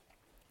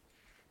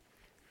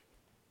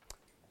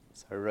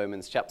So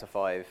Romans chapter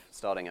 5,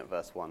 starting at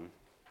verse 1.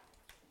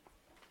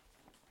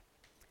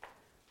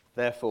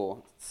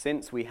 Therefore,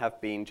 since we have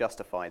been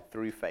justified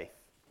through faith,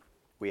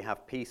 we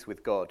have peace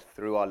with God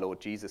through our Lord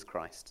Jesus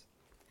Christ,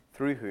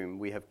 through whom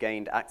we have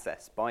gained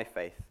access by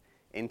faith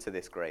into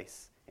this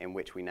grace in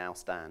which we now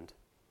stand.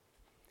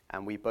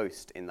 And we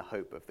boast in the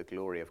hope of the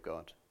glory of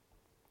God.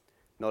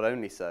 Not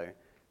only so,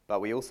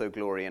 but we also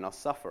glory in our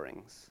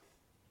sufferings,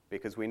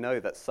 because we know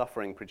that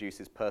suffering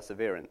produces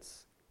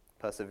perseverance,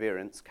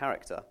 perseverance,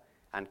 character,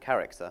 and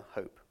character,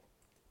 hope.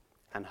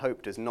 And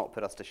hope does not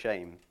put us to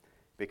shame,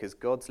 because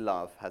God's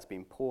love has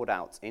been poured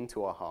out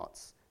into our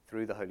hearts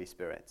through the Holy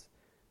Spirit,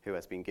 who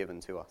has been given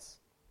to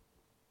us.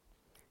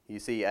 You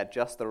see, at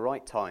just the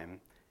right time,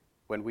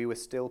 when we were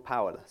still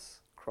powerless,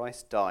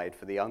 Christ died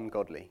for the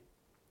ungodly.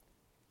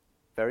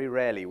 Very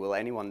rarely will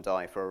anyone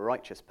die for a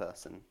righteous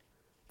person,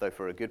 though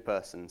for a good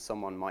person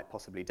someone might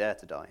possibly dare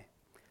to die.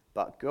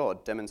 But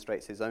God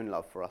demonstrates his own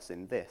love for us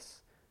in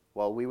this: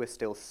 while we were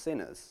still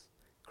sinners,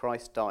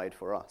 Christ died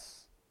for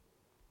us.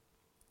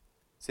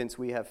 Since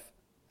we have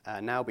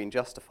now been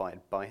justified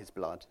by his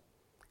blood,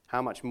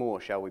 how much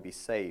more shall we be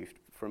saved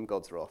from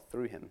God's wrath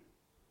through him?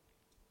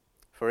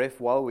 For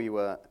if, while we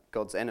were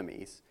God's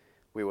enemies,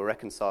 we were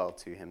reconciled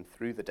to him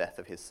through the death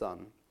of his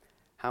Son,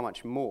 how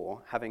much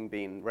more, having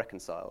been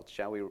reconciled,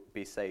 shall we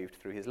be saved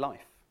through his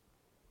life?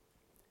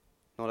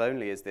 Not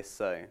only is this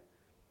so,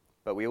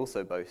 but we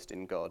also boast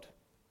in God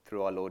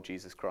through our Lord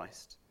Jesus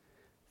Christ,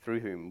 through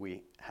whom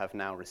we have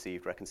now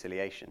received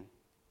reconciliation.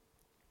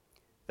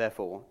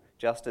 Therefore,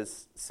 just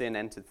as sin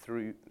entered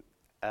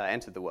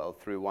the world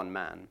through one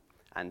man,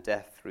 and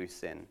death through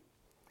sin,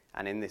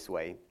 and in this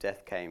way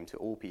death came to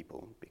all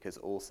people because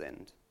all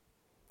sinned.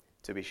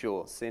 To be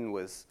sure, sin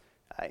was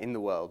in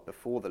the world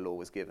before the law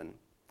was given,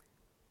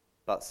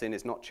 but sin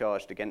is not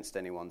charged against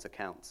anyone's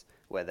account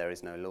where there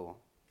is no law.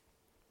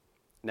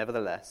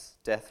 Nevertheless,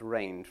 death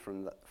reigned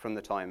from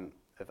the time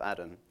of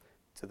Adam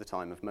to the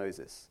time of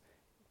Moses,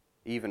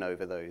 even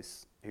over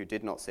those who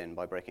did not sin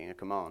by breaking a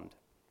command,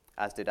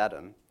 as did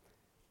Adam,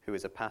 who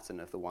is a pattern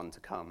of the one to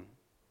come.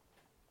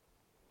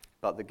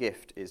 But the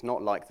gift is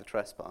not like the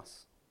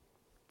trespass.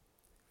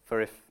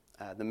 For if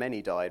the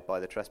many died by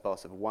the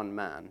trespass of one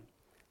man,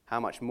 how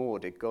much more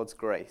did God's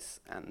grace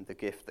and the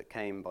gift that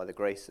came by the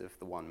grace of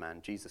the one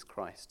man, Jesus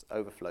Christ,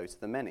 overflow to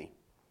the many?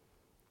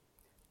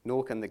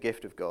 Nor can the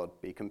gift of God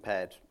be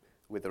compared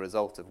with the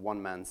result of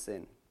one man's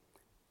sin.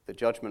 The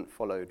judgment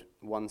followed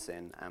one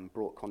sin and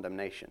brought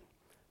condemnation,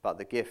 but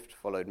the gift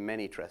followed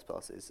many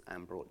trespasses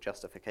and brought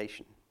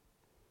justification.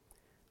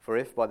 For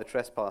if by the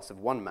trespass of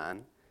one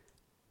man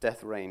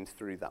death reigned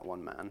through that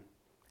one man,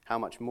 how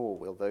much more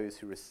will those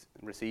who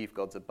receive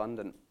God's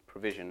abundant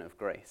provision of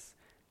grace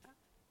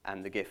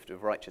and the gift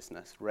of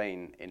righteousness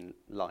reign in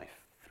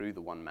life through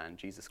the one man,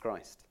 Jesus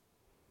Christ?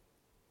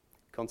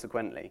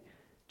 Consequently,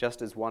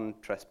 just as one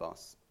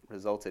trespass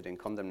resulted in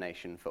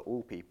condemnation for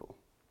all people,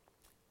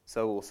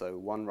 so also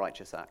one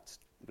righteous act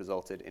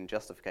resulted in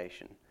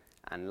justification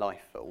and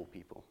life for all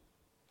people.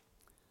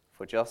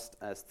 For just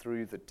as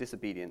through the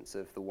disobedience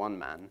of the one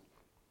man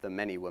the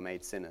many were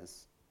made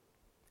sinners,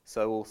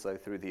 so also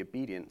through the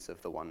obedience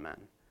of the one man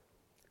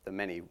the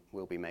many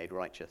will be made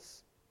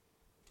righteous.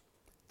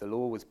 The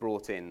law was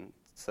brought in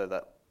so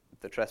that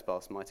the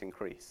trespass might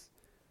increase,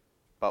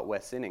 but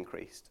where sin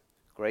increased,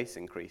 grace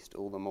increased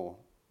all the more,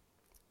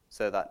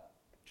 so that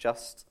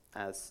just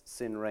as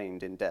sin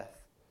reigned in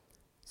death,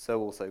 so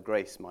also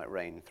grace might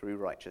reign through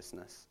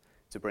righteousness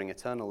to bring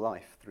eternal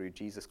life through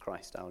Jesus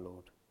Christ our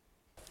Lord.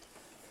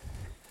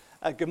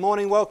 Good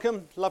morning,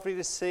 welcome. Lovely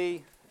to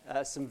see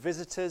some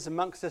visitors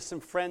amongst us, some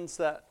friends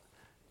that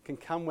can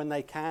come when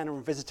they can, or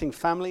visiting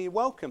family.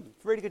 Welcome.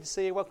 Really good to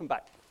see you. Welcome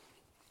back.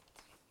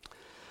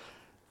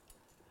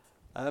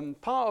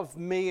 Part of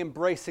me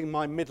embracing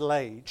my middle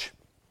age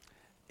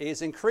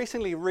is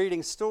increasingly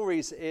reading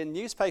stories in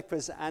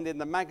newspapers and in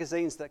the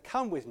magazines that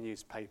come with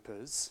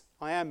newspapers.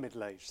 I am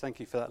middle-aged. Thank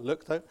you for that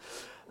look, though.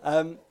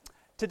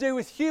 To do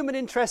with human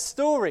interest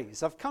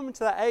stories. I've come to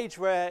that age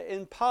where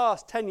in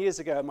past 10 years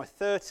ago, in my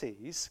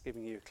 30s,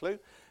 giving you a clue,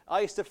 I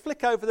used to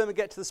flick over them and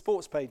get to the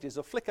sports pages,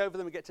 or flick over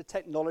them and get to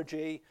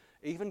technology,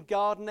 even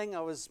gardening.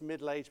 I was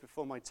middle-aged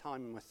before my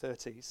time in my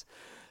 30s.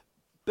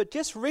 But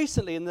just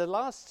recently, in the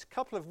last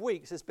couple of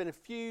weeks, there's been a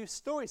few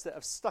stories that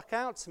have stuck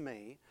out to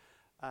me.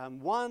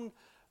 One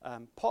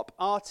pop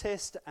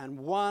artist and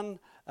one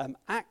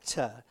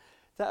actor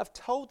that have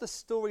told the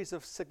stories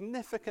of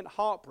significant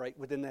heartbreak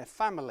within their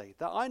family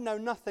that I know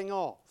nothing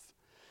of.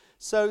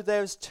 So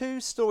there's two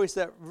stories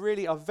that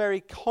really are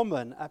very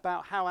common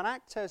about how an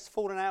actor has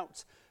fallen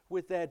out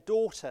with their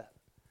daughter.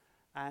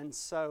 And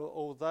so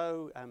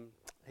although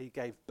he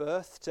gave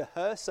birth to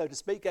her, so to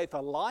speak, gave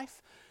her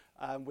life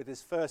with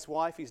his first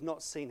wife, he's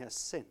not seen her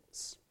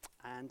since.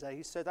 And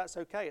he said that's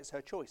okay, it's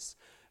her choice.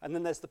 And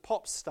then there's the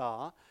pop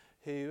star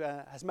who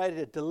has made it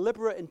a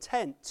deliberate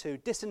intent to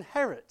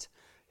disinherit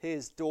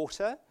his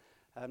daughter.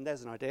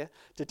 There's an idea.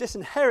 To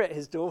disinherit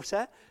his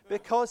daughter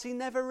because he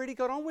never really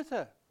got on with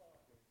her.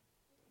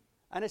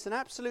 And it's an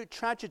absolute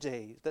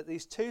tragedy that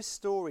these two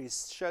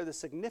stories show the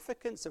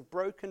significance of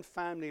broken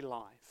family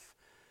life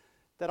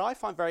that I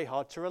find very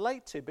hard to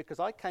relate to, because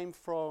I came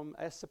from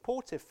a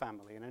supportive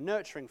family and a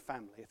nurturing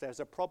family. If there was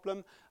a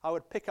problem, I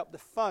would pick up the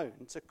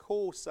phone to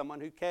call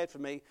someone who cared for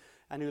me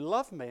and who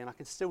loved me, and I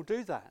can still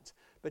do that.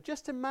 But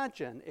just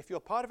imagine if you're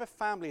part of a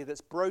family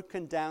that's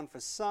broken down for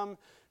some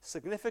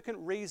significant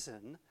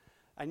reason,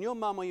 and your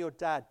mum or your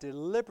dad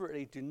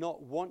deliberately do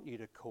not want you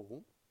to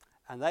call,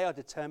 and they are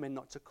determined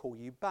not to call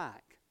you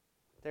back.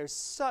 There is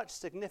such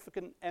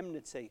significant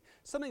enmity.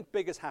 Something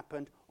big has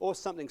happened, or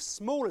something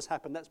small has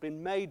happened that's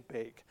been made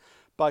big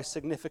by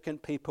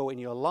significant people in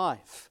your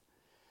life.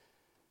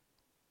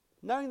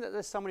 Knowing that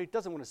there's someone who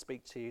doesn't want to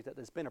speak to you, that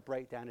there's been a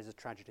breakdown, is a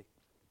tragedy,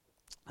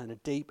 and a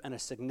deep and a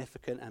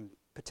significant and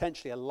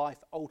potentially a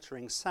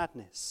life-altering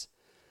sadness.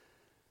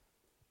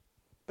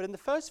 But in the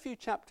first few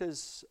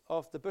chapters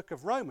of the book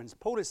of Romans,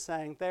 Paul is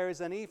saying there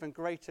is an even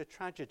greater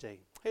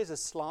tragedy. Here's a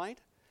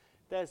slide.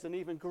 There's an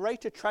even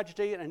greater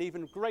tragedy and an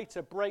even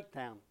greater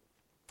breakdown.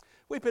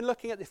 We've been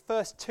looking at the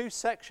first two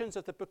sections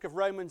of the book of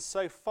Romans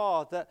so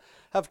far that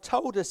have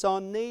told us our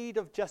need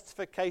of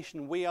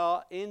justification. We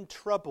are in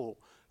trouble.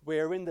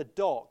 We're in the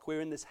dock.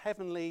 We're in this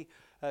heavenly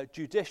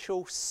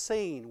judicial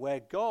scene where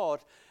God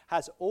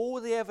has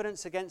all the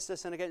evidence against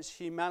us and against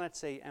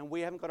humanity, and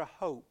we haven't got a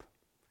hope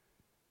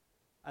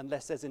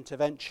unless there's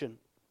intervention.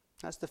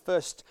 That's the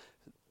first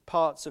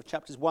parts of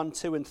chapters 1,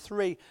 2, and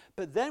 3.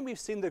 But then we've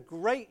seen the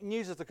great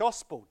news of the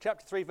gospel,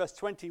 chapter 3, verse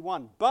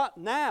 21. But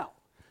now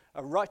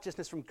a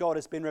righteousness from God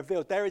has been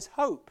revealed. There is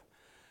hope.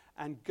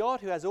 And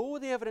God, who has all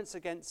the evidence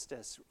against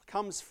us,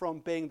 comes from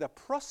being the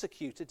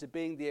prosecutor to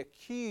being the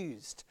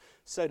accused,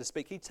 so to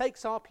speak. He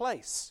takes our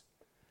place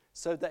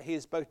so that he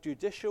is both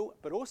judicial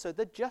but also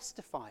the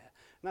justifier.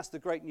 And that's the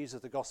great news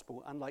of the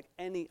gospel, unlike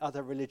any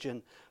other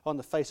religion on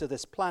the face of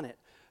this planet.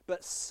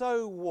 But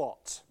so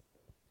what?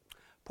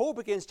 Paul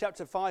begins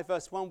chapter 5,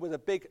 verse 1 with a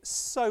big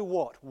so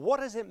what. What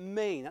does it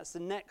mean? That's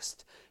the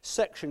next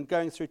section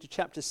going through to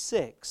chapter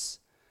 6.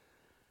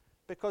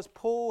 Because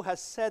Paul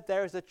has said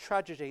there is a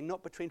tragedy,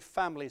 not between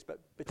families, but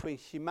between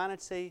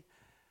humanity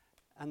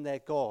and their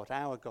God,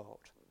 our God.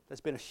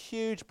 There's been a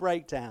huge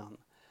breakdown.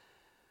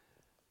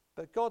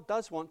 But God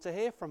does want to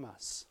hear from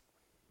us.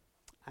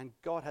 And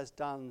God has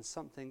done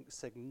something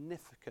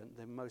significant,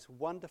 the most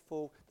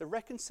wonderful. The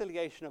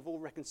reconciliation of all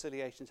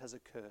reconciliations has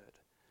occurred.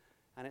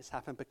 And it's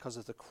happened because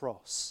of the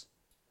cross.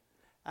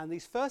 And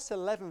these first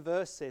 11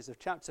 verses of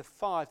chapter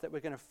 5 that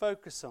we're going to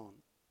focus on,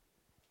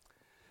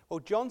 well,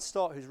 John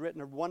Stott, who's written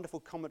a wonderful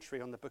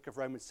commentary on the book of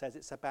Romans, says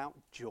it's about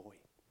joy.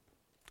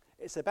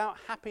 It's about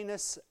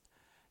happiness,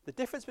 the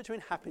difference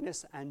between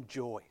happiness and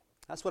joy.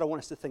 That's what I want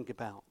us to think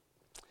about.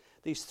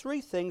 These three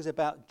things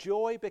about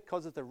joy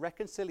because of the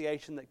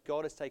reconciliation that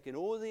God has taken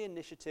all the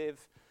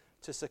initiative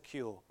to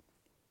secure.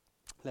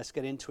 Let's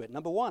get into it.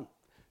 Number one,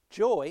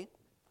 joy.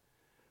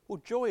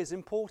 Well, joy is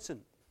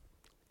important.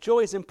 Joy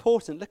is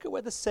important. Look at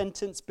where the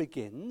sentence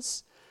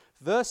begins.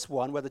 Verse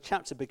 1, where the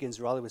chapter begins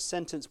rather, with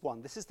sentence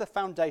 1. This is the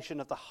foundation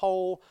of the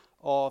whole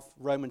of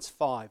Romans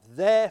 5.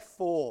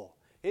 Therefore,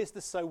 here's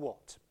the so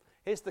what.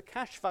 Here's the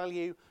cash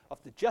value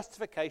of the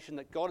justification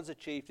that God has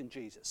achieved in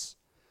Jesus.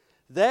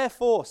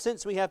 Therefore,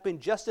 since we have been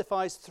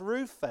justified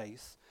through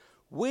faith,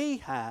 we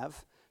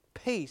have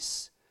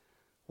peace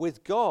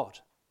with God.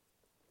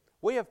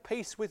 We have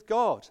peace with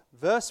God.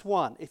 Verse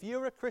 1, if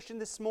you're a Christian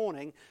this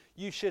morning,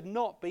 you should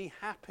not be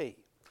happy,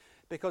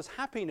 because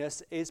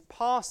happiness is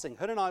passing.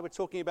 Hood and I were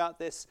talking about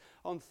this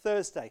on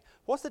Thursday.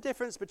 What's the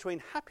difference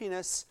between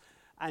happiness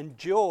and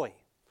joy?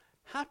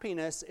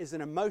 Happiness is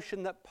an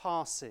emotion that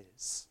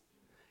passes.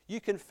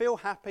 You can feel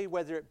happy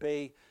whether it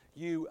be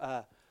you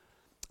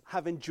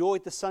have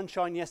enjoyed the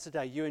sunshine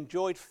yesterday, you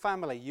enjoyed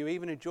family, you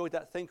even enjoyed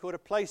that thing called a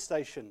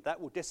PlayStation.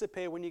 That will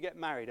disappear when you get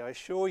married, I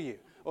assure you.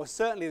 Or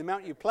certainly the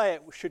amount you play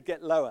it should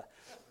get lower.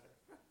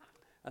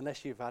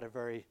 Unless you've had a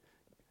very,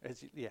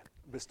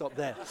 we'll stop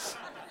there.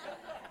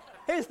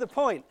 Here's the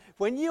point.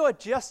 When you are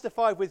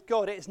justified with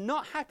God, it's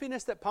not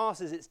happiness that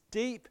passes, it's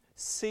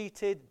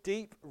deep-seated,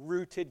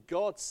 deep-rooted,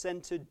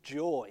 God-centered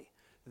joy.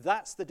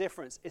 That's the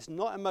difference. It's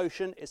not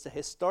emotion, it's a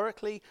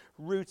historically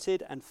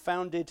rooted and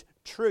founded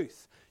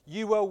truth.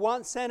 You were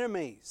once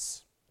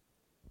enemies.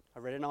 I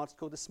read an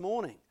article this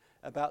morning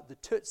about the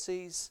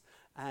Tutsis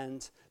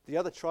and the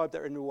other tribe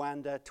that were in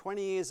Rwanda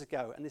 20 years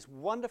ago, and this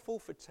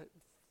wonderful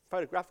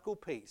photographical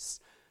piece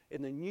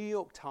in the New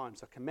York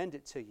Times, I commend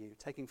it to you,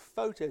 taking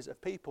photos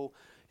of people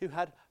who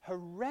had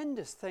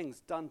horrendous things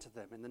done to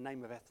them in the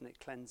name of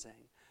ethnic cleansing,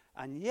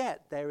 and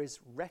yet there is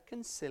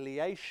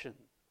reconciliation.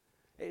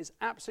 It is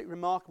absolutely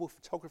remarkable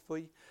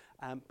photography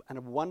and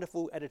a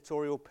wonderful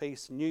editorial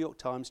piece, New York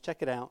Times,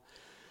 check it out.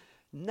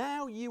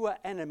 Now you are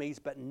enemies,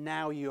 but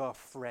now you are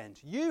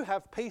friends. You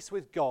have peace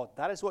with God.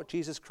 That is what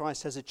Jesus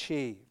Christ has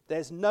achieved.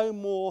 There's no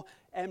more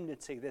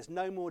enmity. There's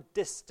no more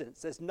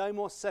distance. There's no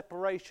more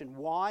separation.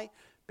 Why?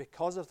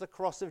 Because of the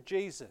cross of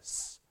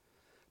Jesus.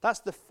 That's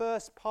the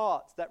first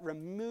part that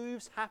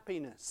removes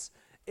happiness.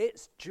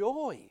 It's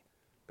joy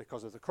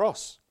because of the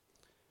cross.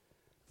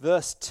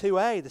 Verse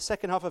 2a, the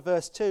second half of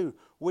verse 2,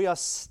 we are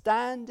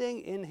standing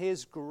in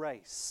his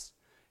grace,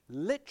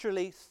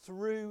 literally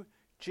through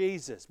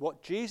Jesus.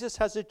 What Jesus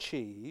has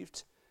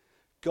achieved,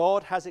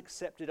 God has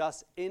accepted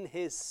us in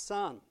his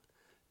Son,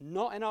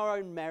 not in our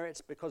own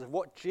merits, because of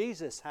what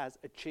Jesus has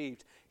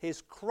achieved.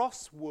 His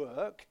cross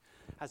work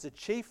has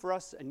achieved for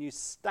us a new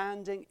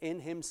standing in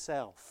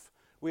himself.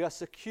 We are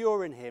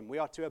secure in him. We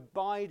are to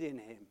abide in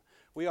him.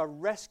 We are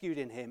rescued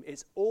in him.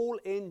 It's all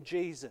in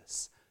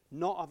Jesus,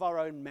 not of our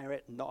own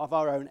merit, not of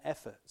our own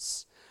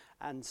efforts.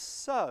 And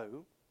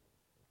so,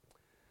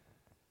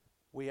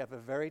 we have a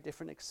very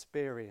different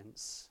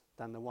experience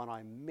than the one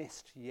I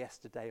missed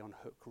yesterday on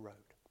Hook Road.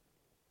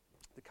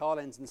 The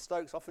Carlins and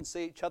Stokes often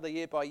see each other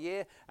year by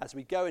year as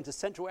we go into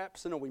central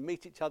Epsom, or we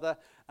meet each other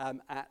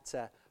at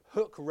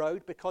Hook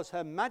Road, because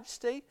Her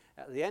Majesty,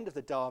 at the end of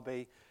the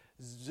Derby,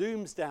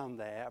 zooms down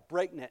there at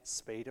breakneck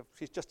speed.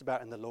 She's just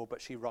about in the law,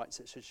 but she writes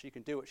it so she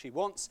can do what she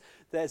wants.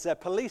 There's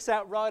police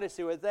outriders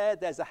who are there.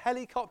 There's a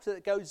helicopter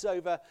that goes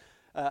over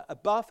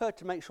above her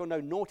to make sure no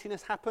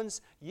naughtiness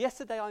happens.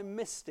 Yesterday I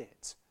missed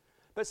it.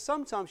 But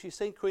sometimes you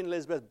see Queen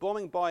Elizabeth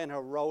bombing by in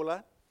her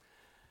roller,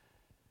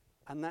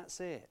 and that's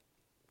it.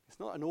 It's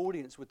not an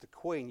audience with the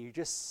Queen. You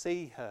just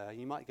see her.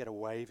 You might get a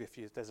wave if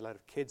there's a load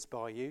of kids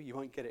by you. You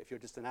won't get it if you're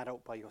just an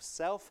adult by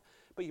yourself.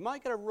 But you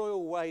might get a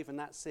royal wave, and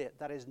that's it.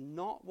 That is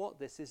not what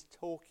this is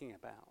talking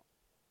about.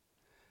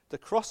 The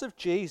cross of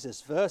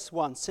Jesus, verse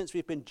 1, since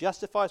we've been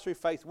justified through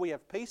faith, we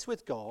have peace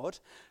with God.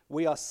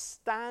 We are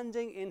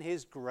standing in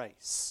his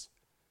grace.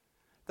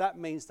 That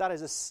means that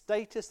is a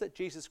status that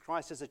Jesus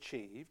Christ has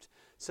achieved,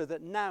 so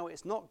that now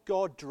it's not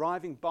God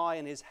driving by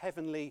in his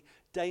heavenly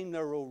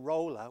Daimler or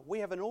roller. We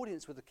have an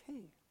audience with the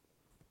King.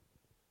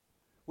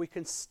 We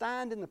can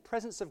stand in the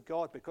presence of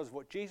God because of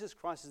what Jesus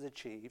Christ has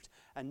achieved,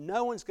 and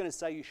no one's going to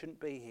say you shouldn't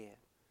be here.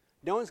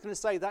 No one's going to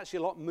say that's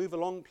your lot, move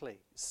along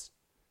please.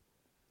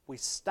 We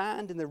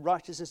stand in the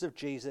righteousness of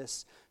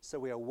Jesus, so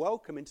we are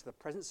welcome into the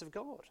presence of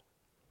God.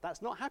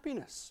 That's not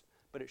happiness,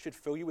 but it should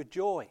fill you with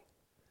joy,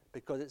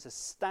 because it's a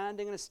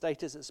standing and a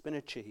status that's been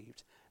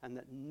achieved, and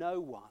that no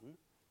one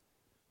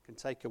can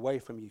take away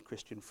from you,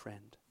 Christian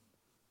friend.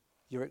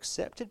 You're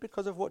accepted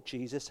because of what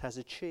Jesus has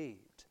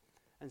achieved.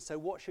 And so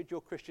what should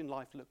your Christian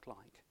life look like?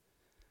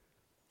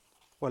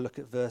 Well, look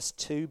at verse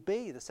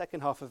 2b, the second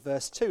half of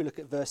verse 2. Look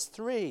at verse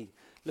 3.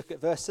 Look at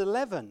verse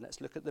 11.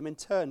 Let's look at them in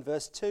turn.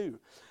 Verse 2.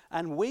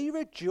 And we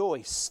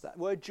rejoice, that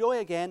word joy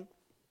again,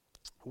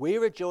 we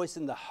rejoice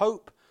in the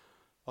hope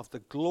of the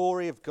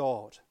glory of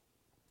God.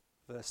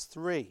 Verse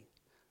 3.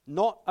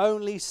 Not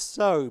only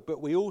so,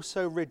 but we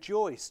also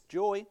rejoice,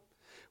 joy,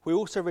 we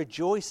also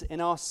rejoice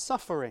in our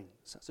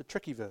sufferings. That's a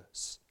tricky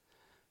verse.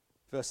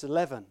 Verse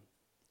 11.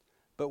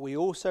 But we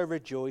also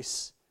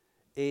rejoice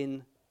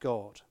in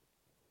God.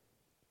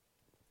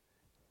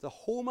 The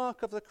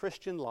hallmark of the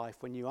Christian life,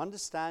 when you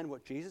understand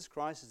what Jesus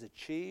Christ has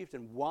achieved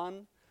and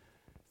won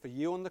for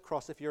you on the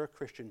cross, if you're a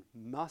Christian,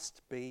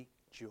 must be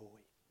joy.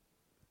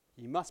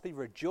 You must be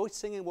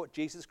rejoicing in what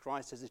Jesus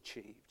Christ has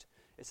achieved.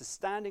 It's a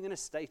standing and a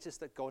status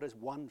that God has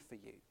won for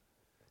you.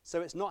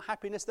 So it's not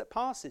happiness that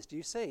passes, do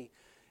you see?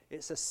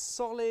 It's a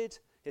solid,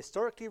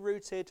 historically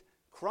rooted,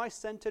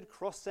 Christ-centered,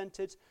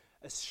 cross-centered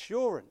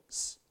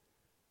assurance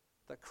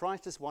that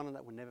Christ has won and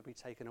that will never be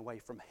taken away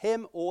from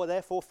him or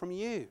therefore from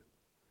you.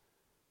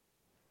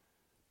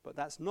 But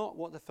that's not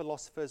what the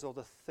philosophers or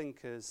the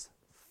thinkers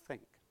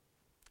think.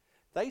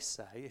 They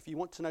say if you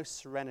want to know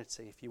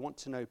serenity, if you want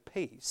to know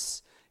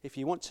peace, if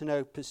you want to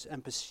know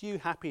and pursue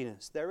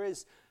happiness, there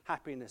is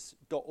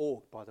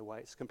happiness.org, by the way.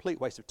 It's a complete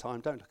waste of time.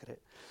 Don't look at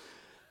it.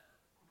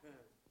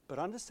 But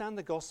understand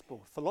the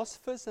gospel.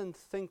 Philosophers and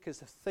thinkers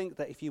think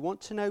that if you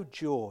want to know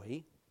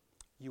joy,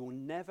 you will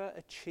never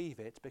achieve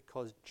it,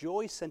 because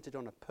joy is centered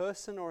on a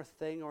person or a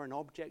thing or an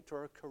object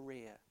or a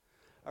career,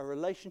 a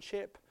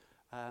relationship,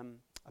 a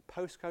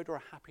postcode or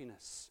a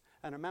happiness,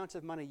 an amount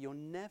of money. You'll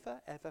never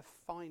ever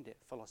find it,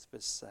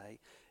 philosophers say,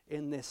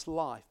 in this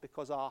life,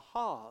 because our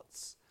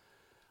hearts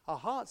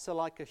are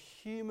like a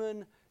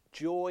human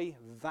joy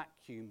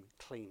vacuum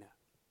cleaner.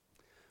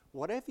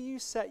 Whatever you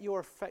set your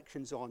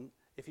affections on,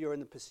 if you're in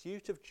the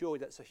pursuit of joy,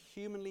 that's a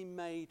humanly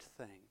made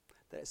thing,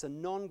 that it's a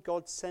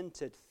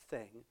non-God-centered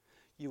thing,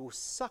 you will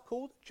suck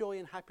all the joy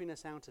and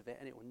happiness out of it,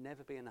 and it will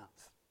never be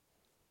enough.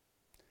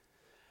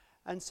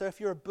 And so if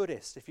you're a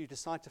Buddhist, if you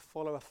decide to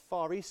follow a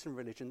Far Eastern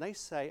religion, they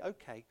say,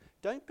 okay,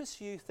 don't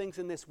pursue things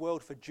in this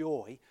world for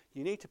joy.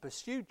 You need to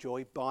pursue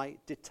joy by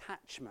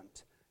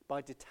detachment.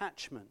 By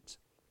detachment.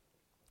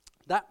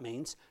 That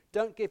means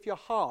don't give your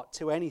heart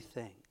to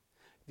anything.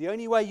 The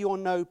only way you'll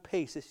know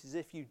peace is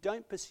if you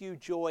don't pursue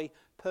joy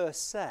per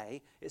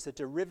se. It's a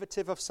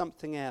derivative of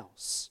something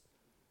else.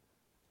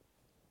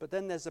 But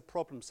then there's a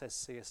problem, says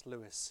C.S.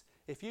 Lewis.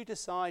 If you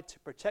decide to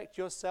protect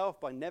yourself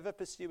by never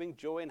pursuing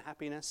joy and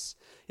happiness,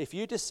 if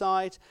you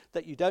decide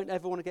that you don't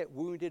ever want to get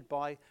wounded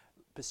by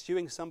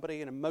pursuing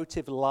somebody in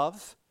emotive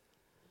love,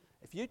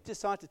 if you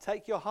decide to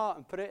take your heart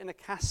and put it in a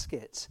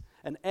casket,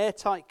 an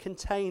airtight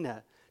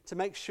container, to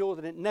make sure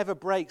that it never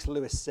breaks,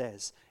 Lewis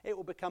says. It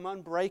will become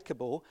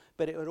unbreakable,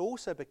 but it would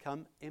also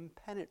become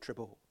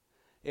impenetrable.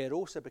 It would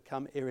also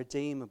become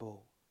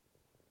irredeemable.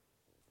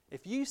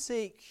 If you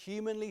seek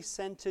humanly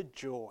centered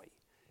joy,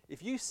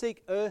 if you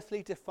seek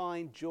earthly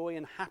defined joy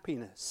and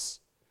happiness,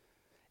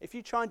 if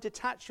you try and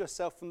detach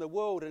yourself from the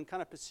world and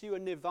kind of pursue a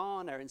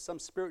nirvana in some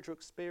spiritual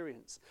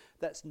experience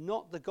that's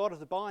not the God of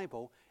the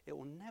Bible, it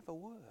will never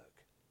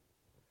work.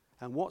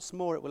 And what's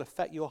more, it will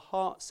affect your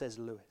heart, says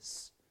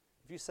Lewis.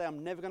 If you say,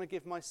 I'm never going to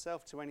give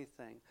myself to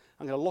anything,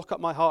 I'm going to lock up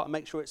my heart and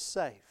make sure it's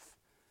safe,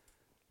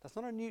 that's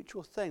not a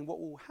neutral thing.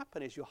 What will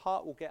happen is your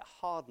heart will get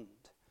hardened.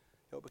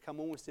 It will become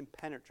almost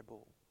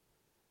impenetrable.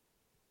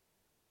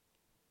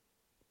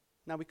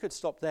 Now, we could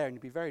stop there and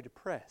you'd be very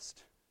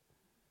depressed.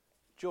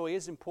 Joy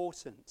is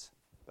important,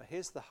 but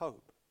here's the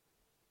hope.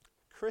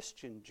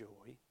 Christian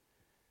joy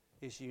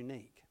is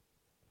unique.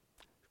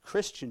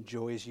 Christian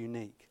joy is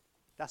unique.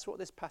 That's what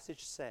this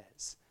passage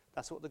says.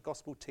 That's what the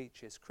gospel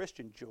teaches.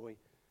 Christian joy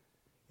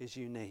is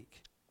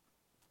unique.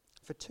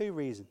 For two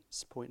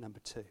reasons, point number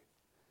 2.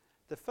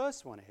 The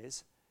first one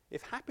is,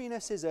 if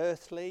happiness is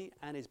earthly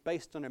and is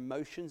based on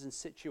emotions and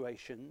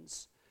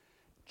situations,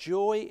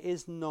 joy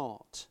is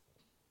not.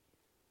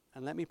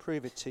 And let me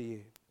prove it to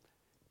you.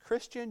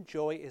 Christian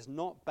joy is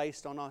not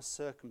based on our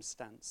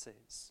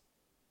circumstances.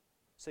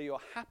 So you're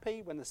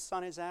happy when the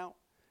sun is out.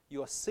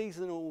 You're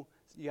seasonal.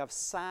 You have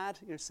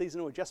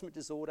seasonal adjustment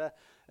disorder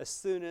as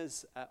soon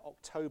as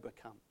October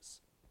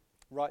comes,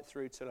 right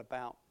through till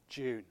about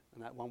June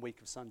and that 1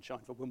 week of sunshine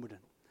for Wimbledon.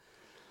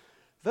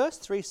 Verse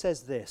 3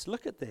 says this.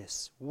 Look at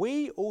this.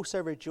 We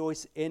also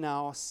rejoice in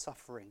our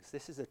sufferings.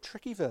 This is a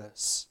tricky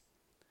verse.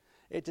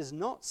 It does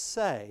not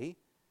say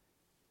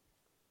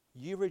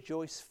you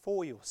rejoice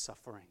for your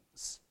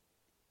sufferings.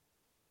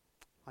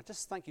 I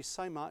just thank you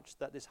so much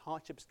that this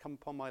hardship has come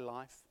upon my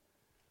life.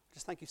 I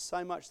just thank you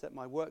so much that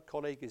my work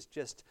colleague is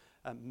just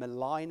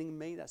maligning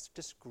me. That's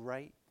just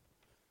great.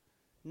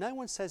 No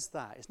one says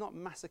that. It's not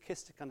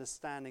masochistic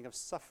understanding of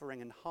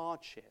suffering and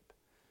hardship.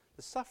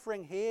 The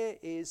suffering here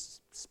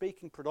is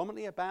speaking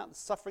predominantly about the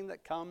suffering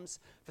that comes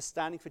for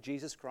standing for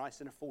Jesus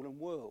Christ in a fallen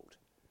world.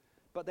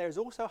 But there's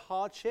also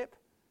hardship.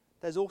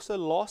 There's also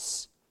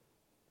loss.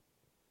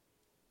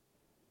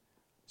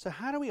 So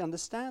how do we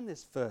understand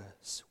this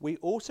verse? We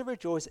also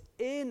rejoice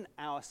in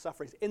our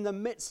sufferings, in the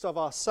midst of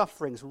our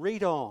sufferings.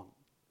 Read on.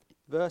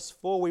 Verse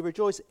 4, we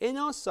rejoice in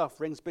our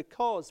sufferings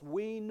because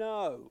we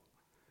know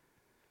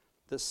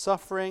that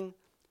suffering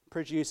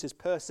produces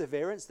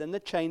perseverance. Then the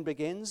chain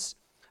begins.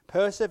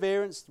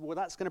 Perseverance, well,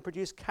 that's going to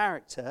produce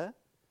character.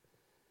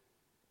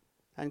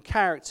 And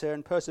character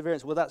and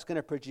perseverance, well, that's going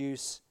to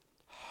produce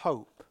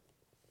hope.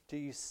 Do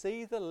you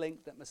see the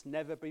link that must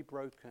never be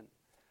broken?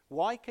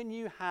 Why can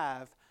you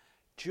have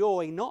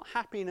joy, not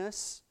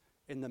happiness,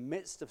 in the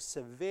midst of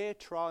severe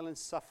trial and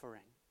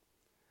suffering?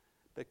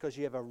 Because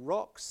you have a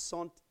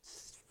rock-solid,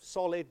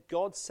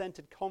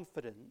 God-centered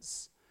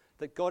confidence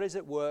that God is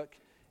at work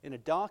in a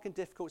dark and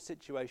difficult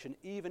situation,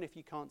 even if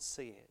you can't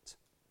see it.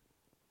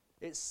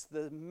 It's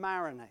the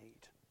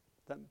marinade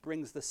that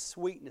brings the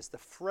sweetness, the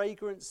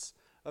fragrance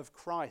of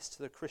Christ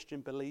to the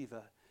Christian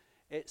believer.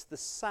 It's the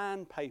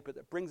sandpaper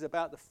that brings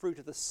about the fruit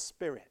of the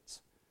Spirit.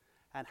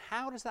 And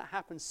how does that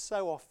happen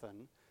so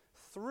often?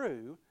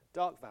 Through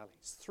dark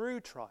valleys,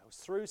 through trials,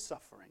 through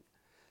suffering.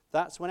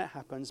 That's when it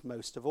happens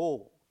most of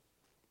all.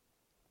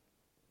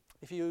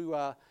 If you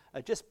are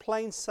just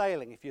plain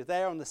sailing, if you're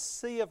there on the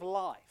sea of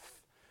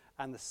life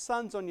and the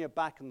sun's on your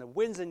back and the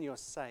wind's in your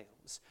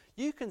sails,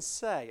 you can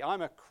say,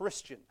 I'm a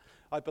Christian.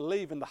 I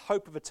believe in the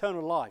hope of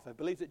eternal life. I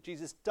believe that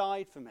Jesus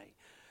died for me.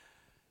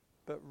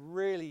 But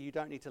really, you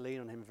don't need to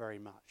lean on him very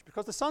much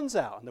because the sun's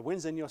out and the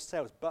wind's in your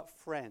sails. But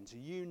friends,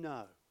 you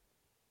know,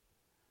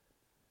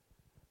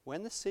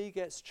 when the sea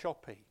gets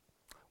choppy,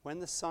 when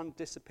the sun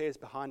disappears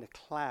behind a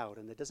cloud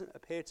and there doesn't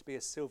appear to be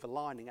a silver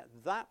lining, at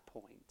that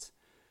point,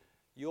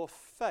 your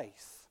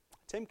faith,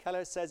 Tim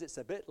Keller says it's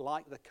a bit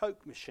like the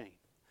Coke machine.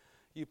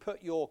 You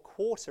put your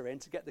quarter in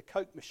to get the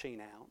Coke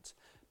machine out,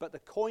 but the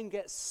coin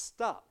gets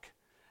stuck.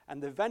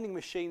 And the vending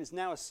machine is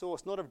now a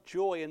source not of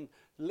joy and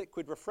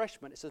liquid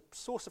refreshment, it's a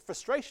source of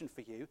frustration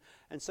for you,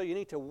 and so you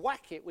need to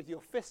whack it with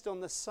your fist on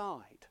the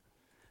side.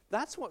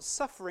 That's what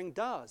suffering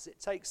does. It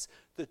takes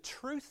the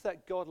truth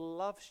that God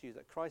loves you,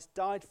 that Christ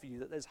died for you,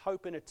 that there's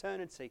hope in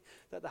eternity,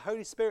 that the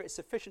Holy Spirit is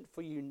sufficient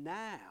for you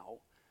now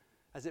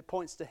as it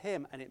points to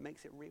him, and it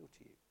makes it real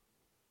to you.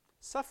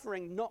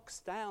 Suffering knocks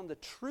down the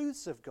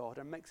truths of God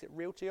and makes it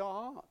real to your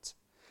heart.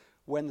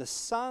 When the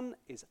sun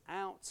is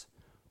out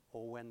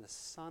or when the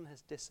sun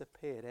has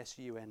disappeared,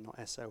 S-U-N, not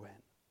S-O-N.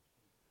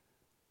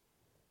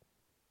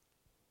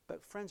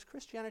 But friends,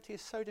 Christianity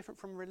is so different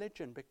from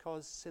religion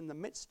because in the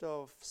midst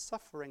of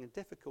suffering and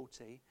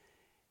difficulty,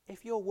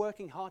 if you're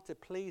working hard to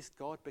please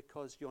God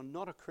because you're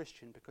not a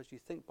Christian, because you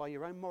think by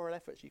your own moral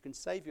efforts you can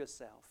save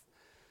yourself,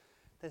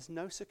 there's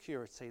no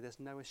security, there's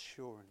no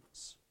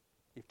assurance.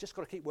 You've just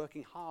got to keep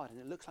working hard and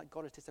it looks like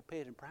God has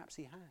disappeared, and perhaps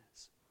he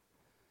has.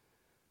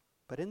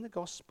 But in the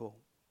gospel,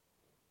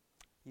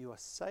 you are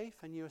safe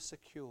and you are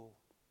secure.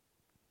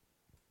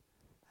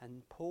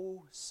 And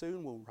Paul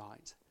soon will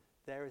write,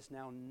 there is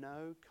now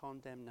no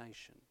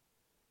condemnation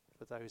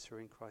for those who are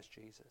in Christ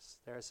Jesus.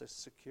 There is a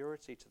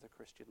security to the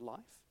Christian life.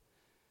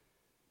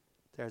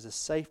 There is a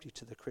safety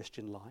to the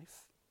Christian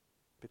life,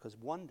 because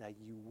one day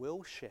you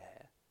will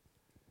share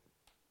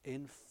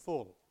in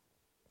full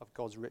of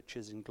God's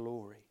riches and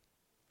glory.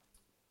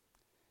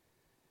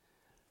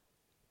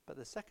 But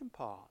the second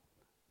part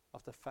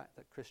of the fact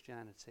that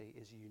Christianity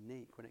is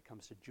unique when it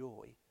comes to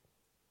joy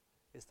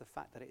is the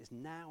fact that it is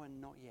now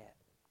and not yet.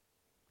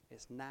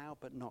 It's now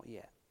but not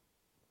yet.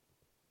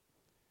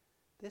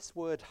 This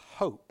word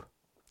hope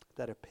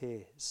that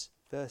appears,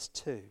 verse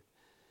 2,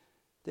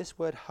 this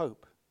word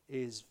hope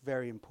is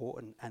very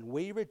important, and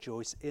we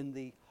rejoice in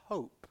the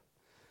hope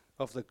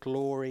of the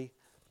glory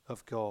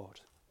of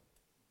God.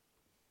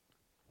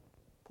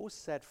 Paul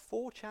said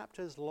 4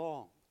 chapters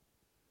long,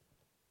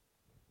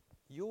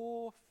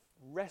 your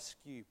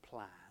rescue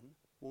plan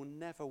will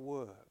never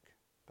work,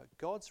 but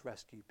God's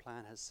rescue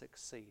plan has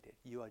succeeded.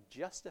 You are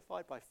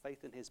justified by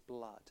faith in his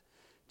blood,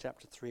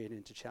 chapter 3 and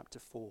into chapter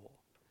 4.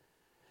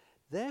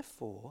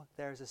 Therefore,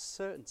 there is a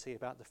certainty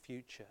about the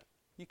future.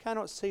 You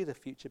cannot see the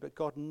future, but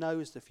God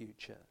knows the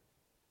future.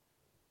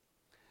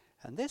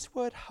 And this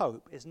word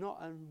hope is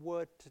not a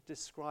word to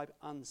describe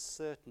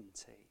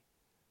uncertainty.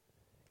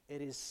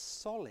 It is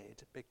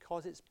solid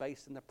because it's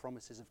based in the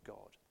promises of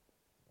God.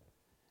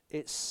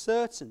 It's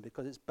certain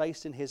because it's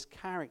based in his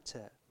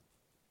character.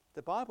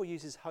 The Bible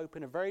uses hope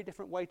in a very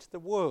different way to the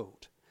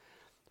world.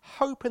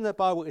 Hope in the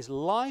Bible is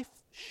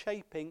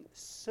life-shaping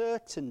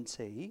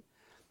certainty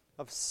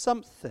of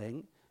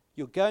something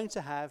you're going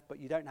to have, but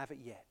you don't have it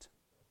yet.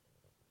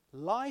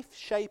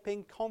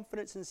 Life-shaping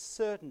confidence and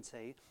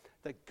certainty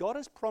that God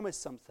has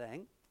promised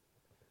something,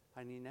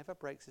 and he never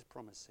breaks his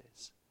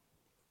promises.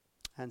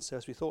 And so,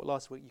 as we thought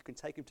last week, you can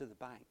take him to the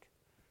bank,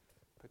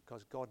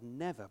 because God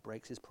never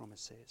breaks his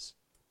promises.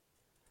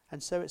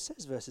 And so it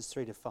says, verses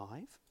 3 to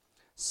 5,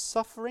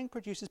 suffering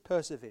produces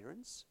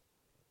perseverance,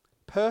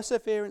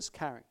 perseverance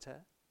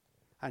character,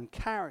 and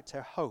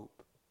character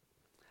hope.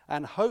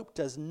 And hope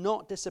does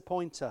not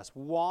disappoint us.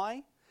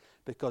 Why?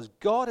 Because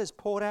God has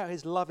poured out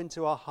his love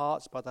into our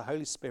hearts by the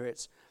Holy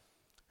Spirit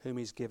whom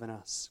he's given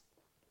us.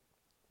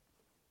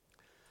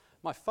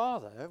 My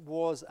father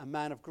was a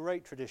man of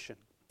great tradition.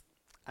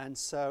 And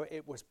so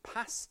it was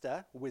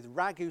pasta with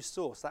ragu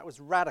sauce. That was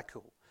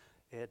radical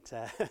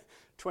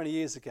 20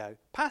 years ago.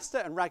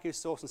 Pasta and ragu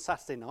sauce on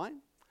Saturday night,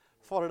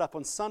 followed up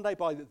on Sunday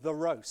by the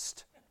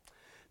roast.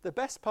 The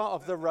best part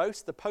of the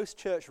roast, the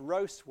post-church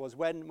roast, was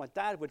when my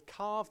dad would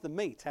carve the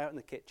meat out in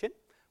the kitchen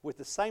with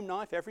the same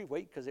knife every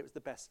week because it was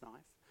the best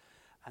knife.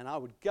 And I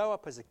would go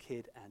up as a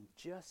kid and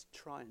just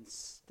try and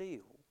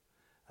steal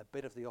a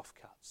bit of the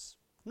offcuts.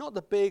 Not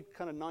the big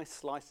kind of nice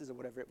slices or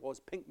whatever it was,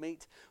 pink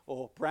meat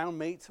or brown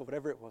meat or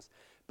whatever it was,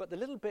 but the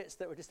little bits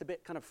that were just a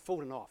bit kind of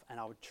falling off, and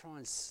I would try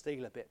and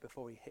steal a bit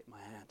before he hit my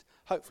hand.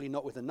 Hopefully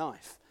not with a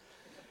knife.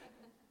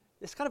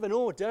 It's kind of an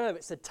hors d'oeuvre.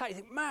 It's a taste. You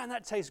think, man,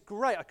 that tastes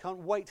great. I can't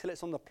wait till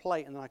it's on the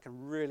plate and then I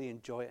can really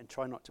enjoy it and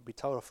try not to be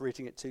told off for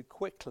eating it too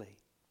quickly.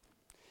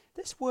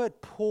 This word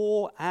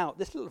pour out,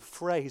 this little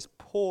phrase,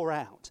 pour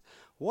out,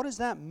 what does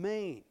that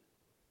mean?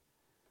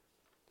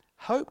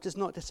 Hope does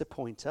not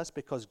disappoint us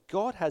because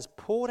God has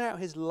poured out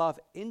his love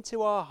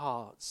into our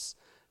hearts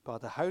by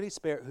the Holy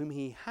Spirit whom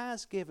he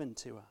has given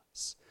to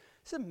us.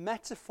 It's a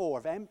metaphor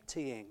of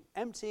emptying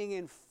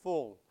in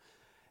full,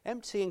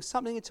 emptying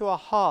something into our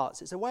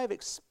hearts. It's a way of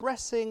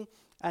expressing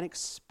an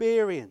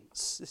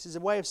experience. This is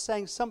a way of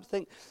saying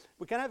something.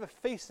 We can have a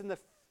feast in the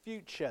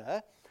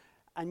future,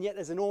 and yet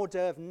there's an hors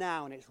d'oeuvre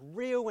now, and it's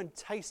real and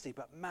tasty,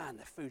 but man,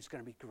 the food's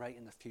going to be great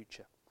in the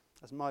future.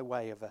 That's my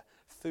way of a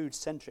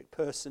food-centric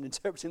person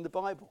interpreting the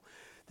Bible.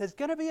 There's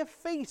going to be a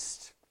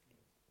feast.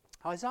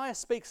 Isaiah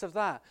speaks of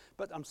that,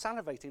 but I'm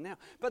salivating now.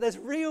 But there's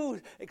real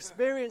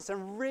experience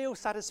and real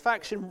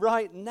satisfaction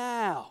right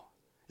now.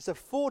 It's a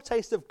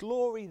foretaste of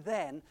glory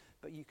then,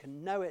 but you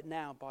can know it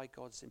now by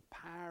God's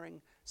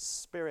empowering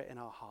spirit in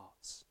our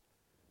hearts.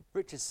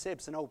 Richard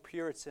Sibbes, an old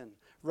Puritan,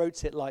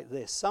 wrote it like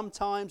this: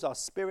 sometimes our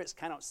spirits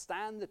cannot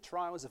stand the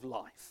trials of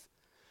life.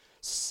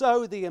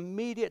 So the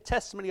immediate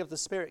testimony of the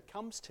Spirit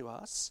comes to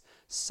us,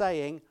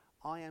 saying,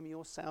 I am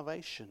your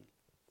salvation.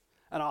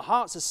 And our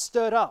hearts are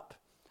stirred up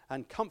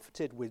and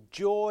comforted with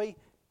joy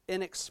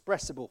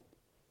inexpressible.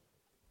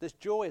 This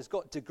joy has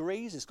got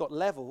degrees, it's got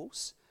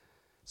levels.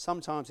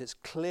 Sometimes it's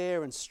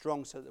clear and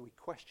strong so that we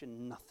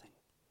question nothing.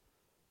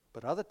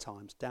 But other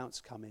times, doubts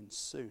come in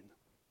soon.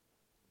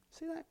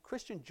 See that?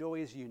 Christian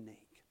joy is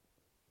unique.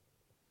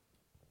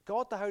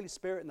 God, the Holy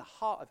Spirit, in the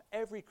heart of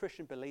every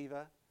Christian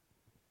believer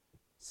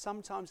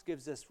sometimes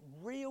gives us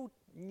real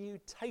new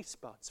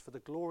taste buds for the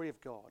glory of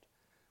God.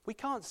 We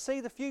can't see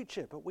the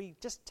future, but we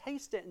just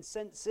taste it and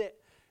sense it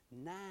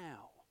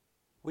now.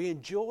 We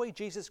enjoy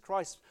Jesus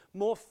Christ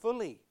more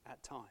fully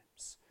at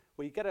times.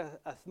 We get a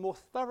more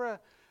thorough,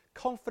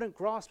 confident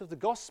grasp of the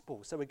gospel.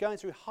 So we're going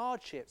through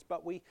hardships,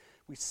 but we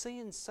see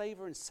and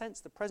savor and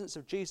sense the presence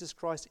of Jesus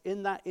Christ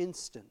in that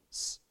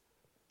instance.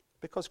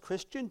 Because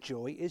Christian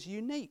joy is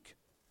unique.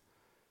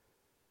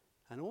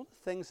 and all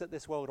the things that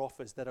this world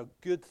offers that are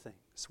good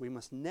things, we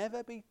must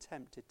never be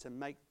tempted to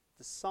make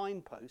the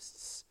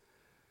signposts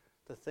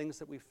the things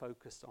that we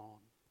focus on.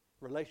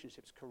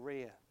 Relationships,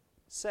 career,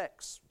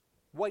 sex,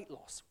 weight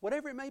loss,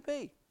 whatever it may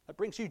be that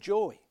brings you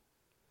joy.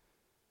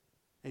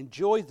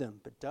 Enjoy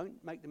them, but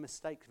don't make the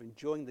mistake of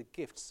enjoying the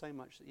gift so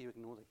much that you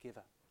ignore the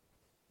giver.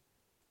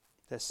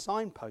 They're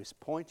signposts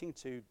pointing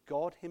to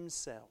God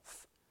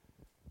himself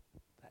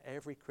that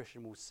every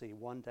Christian will see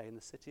one day in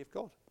the city of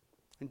God.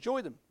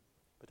 Enjoy them,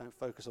 but don't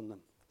focus on them.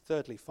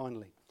 Thirdly,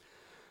 finally.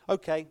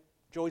 Okay,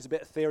 joy's a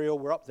bit ethereal.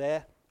 We're up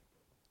there.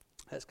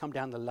 Let's come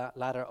down the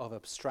ladder of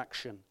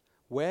abstraction.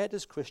 Where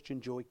does Christian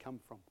joy come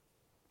from?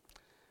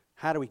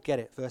 How do we get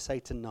it? Verse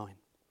 8 and 9.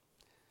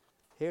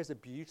 Here's a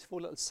beautiful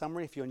little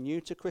summary. If you're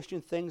new to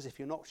Christian things, if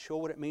you're not sure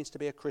what it means to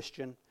be a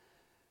Christian,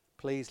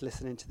 please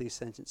listen into these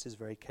sentences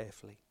very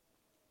carefully.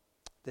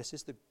 This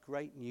is the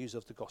great news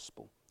of the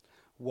gospel.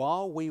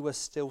 While we were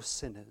still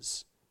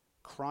sinners,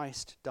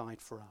 Christ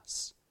died for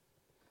us.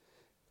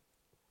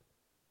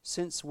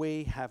 Since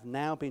we have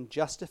now been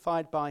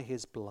justified by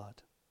his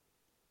blood,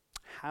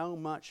 how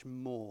much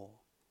more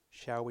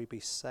shall we be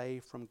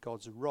saved from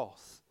God's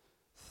wrath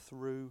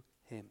through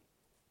him?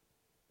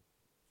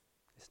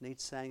 This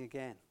needs saying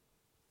again.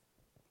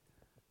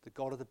 The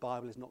God of the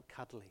Bible is not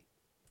cuddly.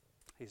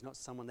 He's not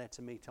someone there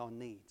to meet our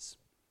needs.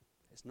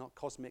 It's not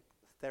cosmic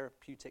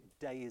therapeutic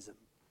deism.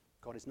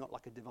 God is not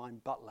like a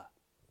divine butler.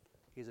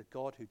 He is a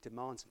God who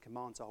demands and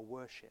commands our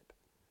worship.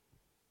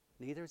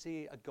 Neither is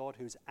he a God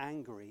who's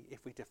angry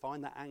if we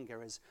define that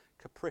anger as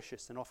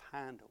capricious and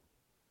off-handle.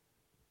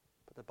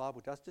 But the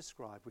Bible does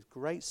describe with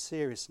great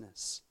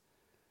seriousness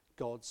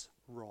God's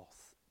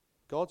wrath.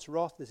 God's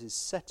wrath is his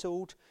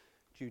settled,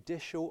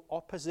 judicial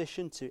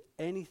opposition to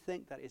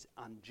anything that is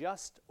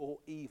unjust or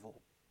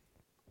evil.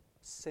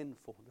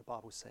 Sinful, the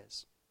Bible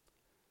says.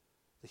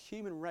 The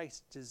human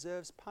race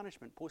deserves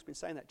punishment. Paul's been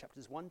saying that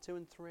chapters 1, 2,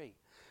 and 3.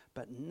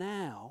 But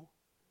now,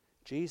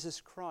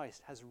 Jesus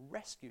Christ has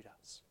rescued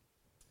us.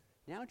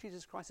 Now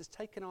Jesus Christ has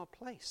taken our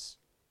place.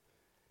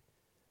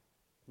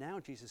 Now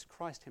Jesus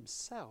Christ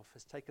himself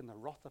has taken the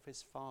wrath of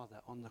his Father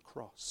on the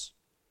cross.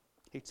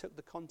 He took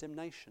the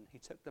condemnation. He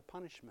took the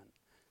punishment.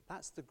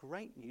 That's the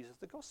great news of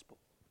the gospel.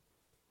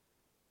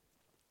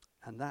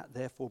 And that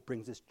therefore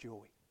brings us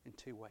joy in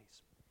two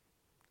ways.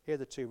 Here are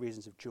the two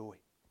reasons of joy.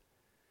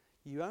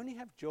 You only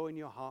have joy in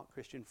your heart,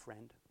 Christian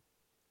friend.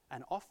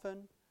 And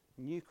often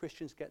new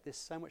Christians get this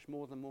so much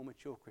more than more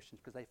mature Christians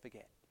because they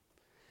forget.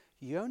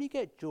 You only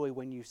get joy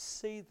when you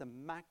see the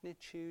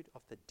magnitude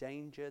of the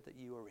danger that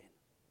you are in.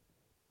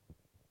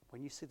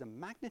 When you see the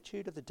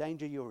magnitude of the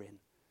danger you're in,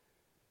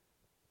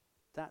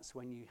 that's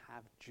when you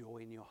have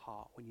joy in your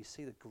heart, when you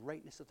see the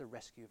greatness of the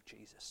rescue of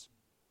Jesus.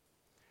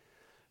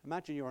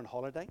 Imagine you're on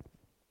holiday,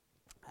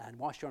 and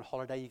whilst you're on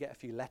holiday, you get a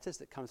few letters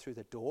that come through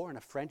the door, and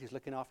a friend who's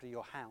looking after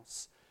your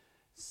house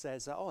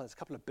says, oh, there's a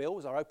couple of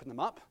bills, I'll open them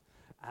up,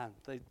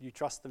 and you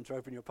trust them to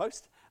open your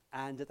post,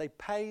 and they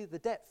pay the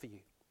debt for you.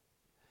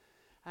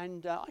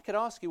 And I could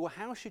ask you, well,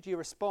 how should you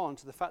respond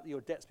to the fact that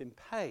your debt's been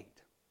paid?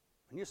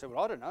 And you say,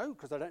 well, I don't know,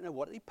 because I don't know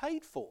what he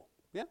paid for.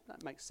 Yeah,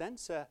 that makes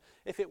sense.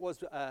 If it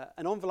was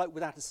an envelope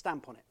without a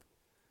stamp on it,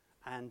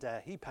 and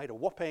he paid a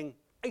whopping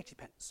 80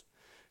 pence,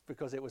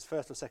 because it was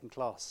first or second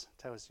class,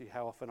 tells you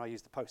how often I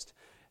use the post.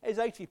 It's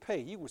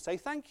 80p, you will say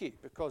thank you,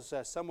 because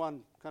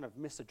someone kind of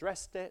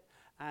misaddressed it,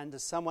 and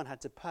someone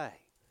had to pay.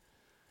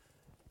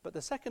 But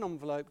the second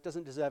envelope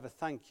doesn't deserve a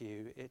thank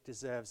you, it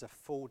deserves a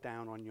fall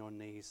down on your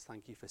knees,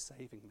 thank you for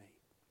saving me.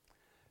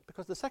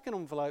 Because the second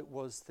envelope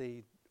was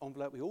the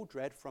envelope we all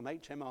dread from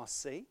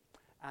HMRC,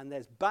 and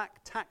there's back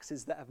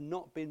taxes that have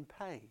not been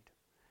paid.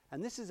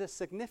 And this is a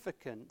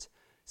significant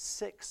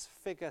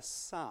 6-figure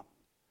sum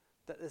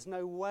that there's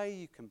no way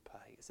you can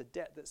pay. It's a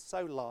debt that's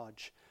so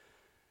large,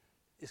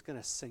 it's going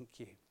to sink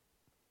you.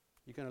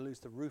 You're going to lose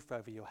the roof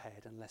over your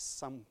head unless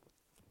some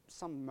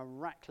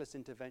miraculous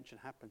intervention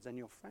happens, and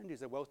your friend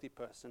who's a wealthy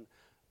person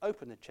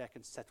opened the check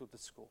and settled the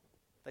score.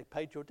 They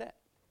paid your debt.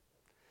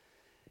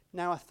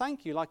 Now, a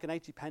thank you like an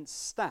 80 pence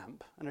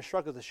stamp and a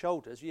shrug of the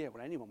shoulders, yeah,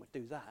 well, anyone would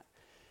do that,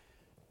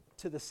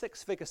 to the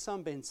 6-figure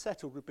sum being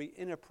settled would be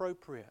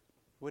inappropriate,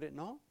 would it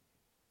not?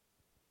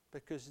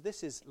 Because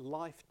this is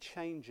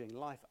life-changing,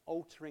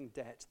 life-altering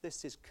debt.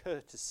 This is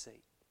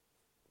courtesy.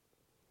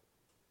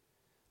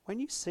 When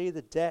you see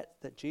the debt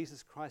that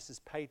Jesus Christ has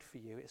paid for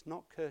you, it's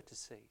not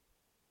courtesy.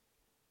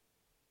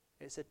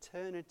 It's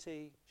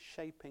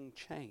eternity-shaping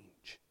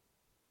change.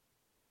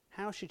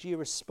 How should you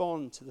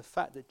respond to the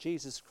fact that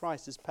Jesus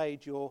Christ has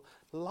paid your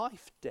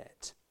life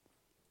debt?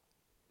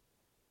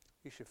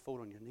 You should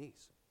fall on your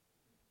knees.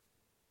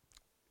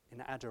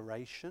 In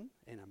adoration,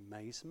 in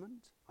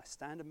amazement, I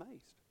stand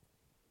amazed.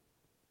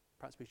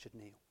 Perhaps we should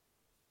kneel.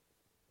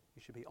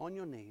 You should be on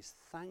your knees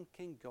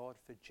thanking God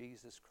for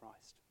Jesus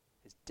Christ.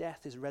 His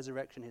death, his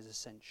resurrection, his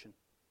ascension.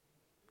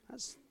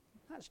 That's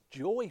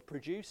joy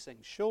producing,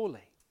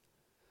 surely.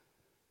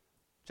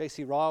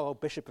 J.C. Ryle,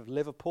 Bishop of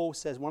Liverpool,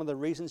 says one of the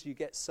reasons you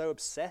get so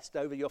obsessed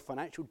over your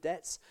financial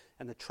debts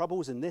and the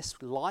troubles in this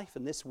life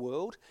and this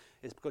world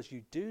is because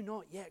you do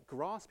not yet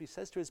grasp, he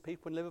says to his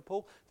people in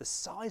Liverpool, the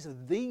size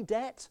of the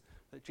debt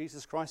that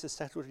Jesus Christ has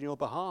settled in your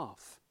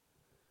behalf.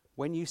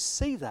 When you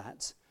see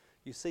that,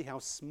 you see how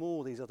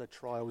small these other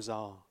trials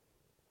are.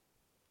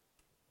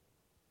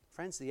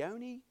 Friends, the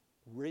only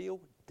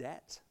real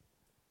debt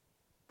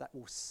that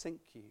will sink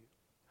you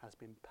has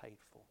been paid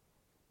for.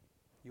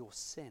 Your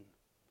sin.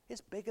 It's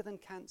bigger than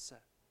cancer.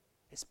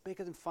 It's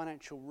bigger than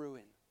financial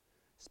ruin.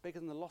 It's bigger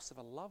than the loss of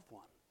a loved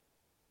one.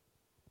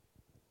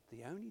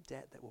 The only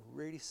debt that will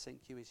really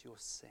sink you is your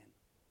sin.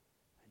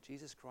 And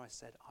Jesus Christ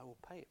said, I will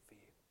pay it for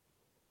you.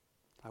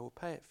 I will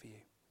pay it for you.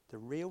 The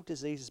real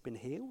disease has been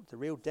healed. The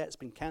real debt's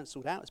been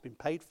cancelled out. It's been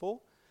paid for.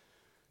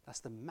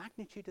 That's the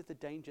magnitude of the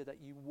danger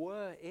that you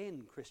were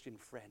in, Christian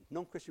friend.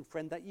 Non-Christian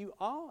friend, that you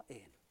are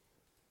in.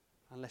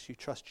 Unless you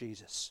trust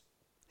Jesus.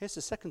 Here's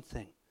the second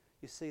thing.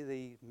 You see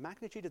the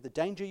magnitude of the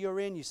danger you're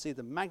in. You see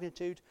the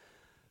magnitude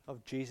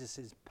of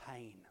Jesus'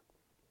 pain.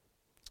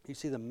 You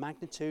see the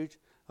magnitude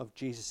of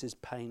Jesus'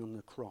 pain on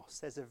the cross.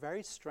 There's a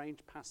very strange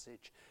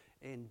passage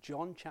in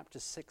John chapter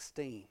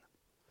 16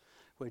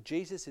 where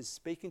Jesus is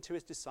speaking to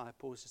his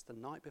disciples just the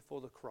night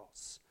before the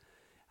cross.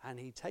 And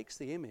he takes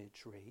the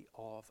imagery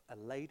of a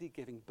lady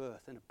giving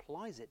birth and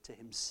applies it to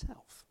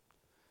himself.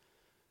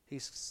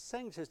 He's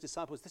saying to his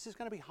disciples, this is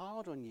going to be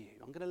hard on you.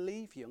 I'm going to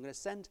leave you. I'm going to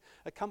send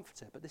a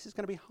comforter, but this is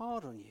going to be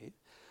hard on you.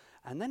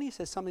 And then he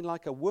says something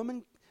like, a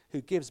woman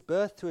who gives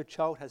birth to a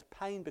child has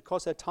pain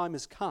because her time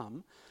has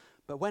come,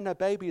 but when her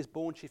baby is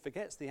born, she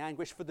forgets the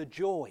anguish for the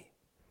joy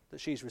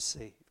that she's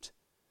received.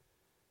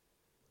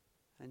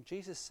 And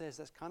Jesus says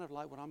that's kind of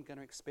like what I'm going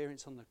to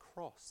experience on the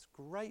cross.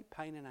 Great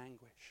pain and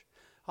anguish.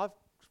 I've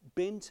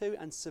been to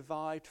and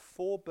survived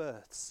 4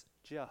 births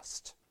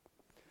just.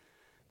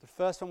 The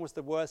first one was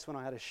the worst when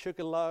I had a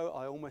sugar low.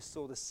 I almost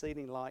saw the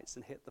ceiling lights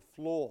and hit the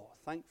floor.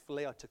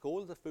 Thankfully, I took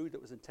all of the food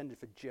that was intended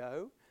for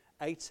Joe,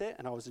 ate it,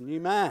 and I was a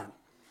new man.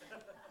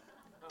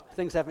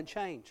 Things haven't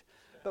changed.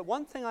 But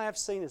one thing I have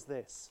seen is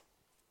this.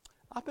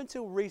 Up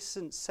until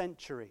recent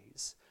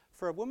centuries,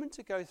 for a woman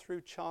to go through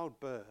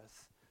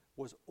childbirth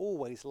was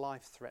always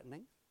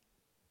life-threatening.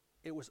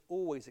 It was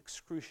always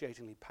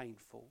excruciatingly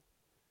painful.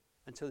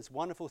 Until this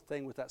wonderful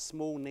thing with that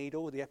small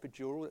needle, the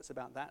epidural, that's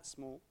about that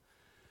small.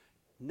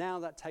 Now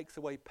that takes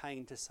away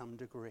pain to some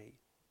degree.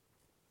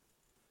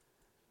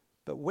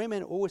 But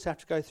women always have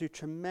to go through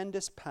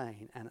tremendous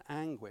pain and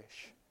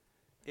anguish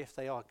if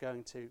they are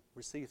going to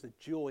receive the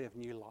joy of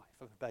new life,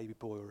 of a baby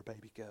boy or a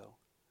baby girl.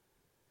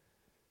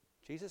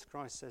 Jesus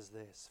Christ says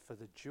this, for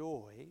the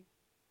joy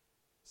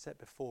set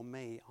before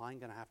me, I'm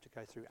going to have to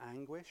go through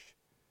anguish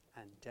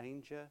and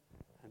danger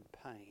and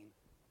pain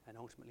and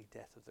ultimately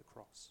death of the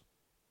cross.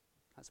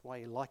 That's why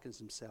he likens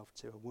himself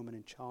to a woman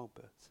in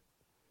childbirth.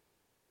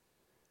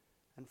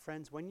 And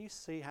friends, when you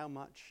see how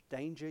much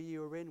danger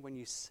you are in, when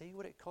you see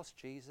what it cost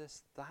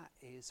Jesus, that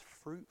is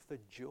fruit for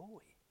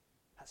joy.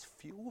 That's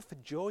fuel for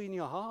joy in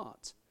your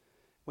heart.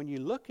 When you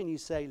look and you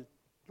say,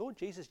 Lord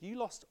Jesus, you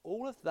lost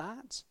all of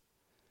that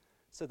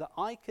so that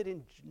I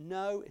could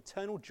know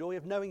eternal joy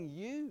of knowing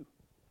you.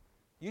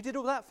 You did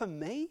all that for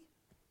me.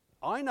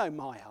 I know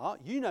my heart.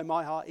 You know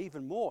my heart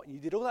even more. You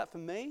did all that for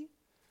me.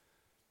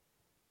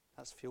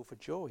 That's fuel for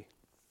joy.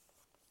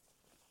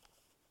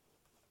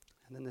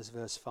 And then there's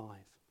verse 5.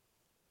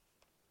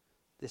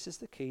 This is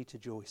the key to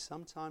joy.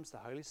 Sometimes the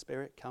Holy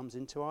Spirit comes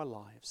into our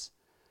lives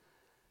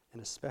in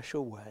a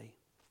special way.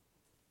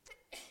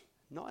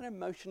 Not in an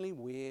emotionally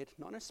weird,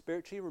 not in a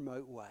spiritually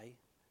remote way,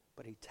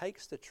 but he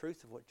takes the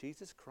truth of what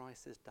Jesus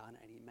Christ has done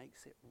and he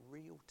makes it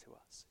real to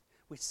us.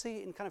 We see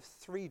it in kind of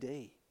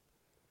 3D.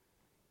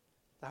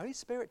 The Holy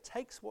Spirit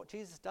takes what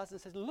Jesus does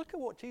and says, look at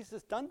what Jesus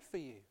has done for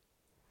you.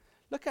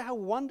 Look at how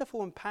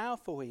wonderful and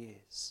powerful he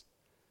is.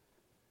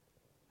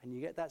 And you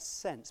get that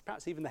sense,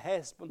 perhaps even the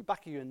hairs on the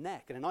back of your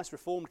neck in a nice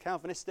reformed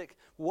Calvinistic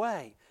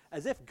way,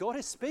 as if God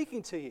is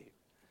speaking to you.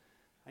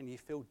 And you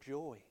feel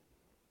joy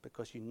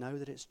because you know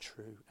that it's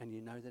true and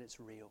you know that it's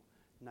real,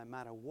 no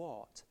matter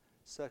what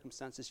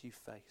circumstances you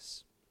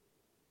face.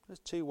 There's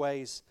 2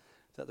 ways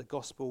that the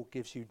gospel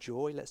gives you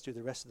joy. Let's do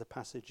the rest of the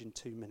passage in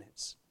 2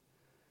 minutes.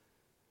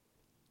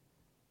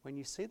 When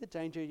you see the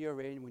danger you're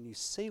in, when you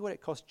see what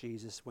it cost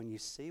Jesus, when you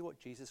see what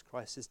Jesus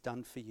Christ has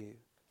done for you,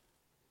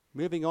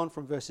 moving on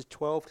from verses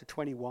 12 to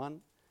 21,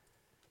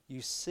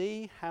 you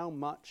see how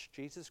much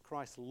Jesus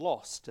Christ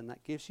lost, and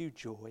that gives you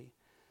joy.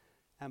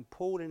 And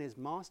Paul, in his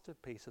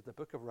masterpiece of the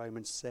book of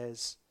Romans,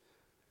 says,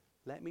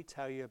 let me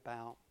tell you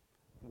about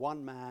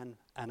one man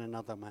and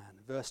another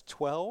man. Verse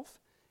 12,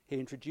 he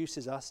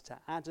introduces us to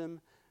Adam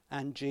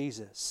and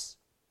Jesus.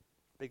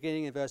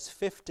 Beginning in verse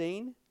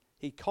 15,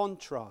 he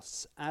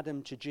contrasts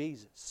Adam to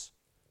Jesus.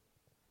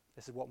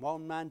 This is what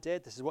one man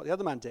did, this is what the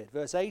other man did.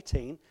 Verse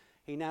 18,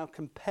 he now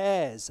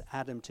compares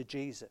Adam to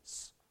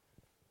Jesus.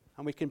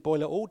 And we can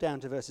boil it all down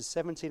to verses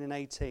 17 and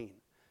 18.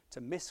 To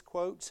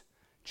misquote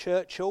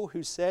Churchill,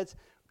 who said,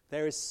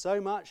 there is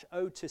so much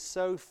owed to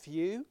so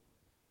few.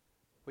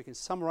 We can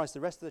summarize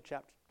the rest of the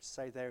chapter to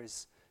say there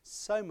is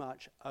So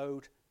much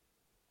owed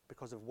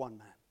because of one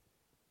man,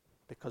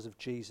 because of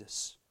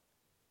Jesus.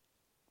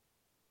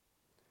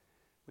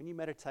 When you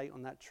meditate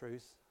on that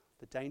truth,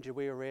 the danger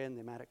we are in,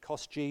 the amount it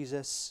cost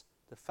Jesus,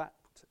 the fact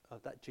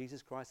that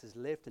Jesus Christ has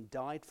lived and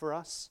died for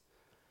us,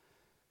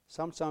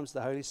 sometimes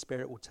the Holy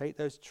Spirit will take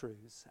those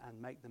truths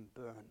and make them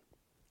burn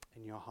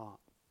in your heart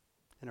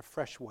in a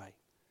fresh way.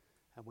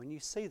 And when you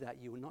see that,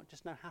 you will not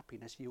just know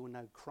happiness, you will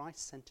know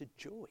Christ-centered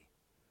joy.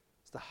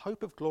 It's the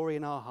hope of glory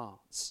in our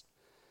hearts.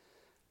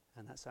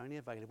 And that's only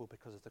available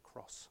because of the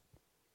cross.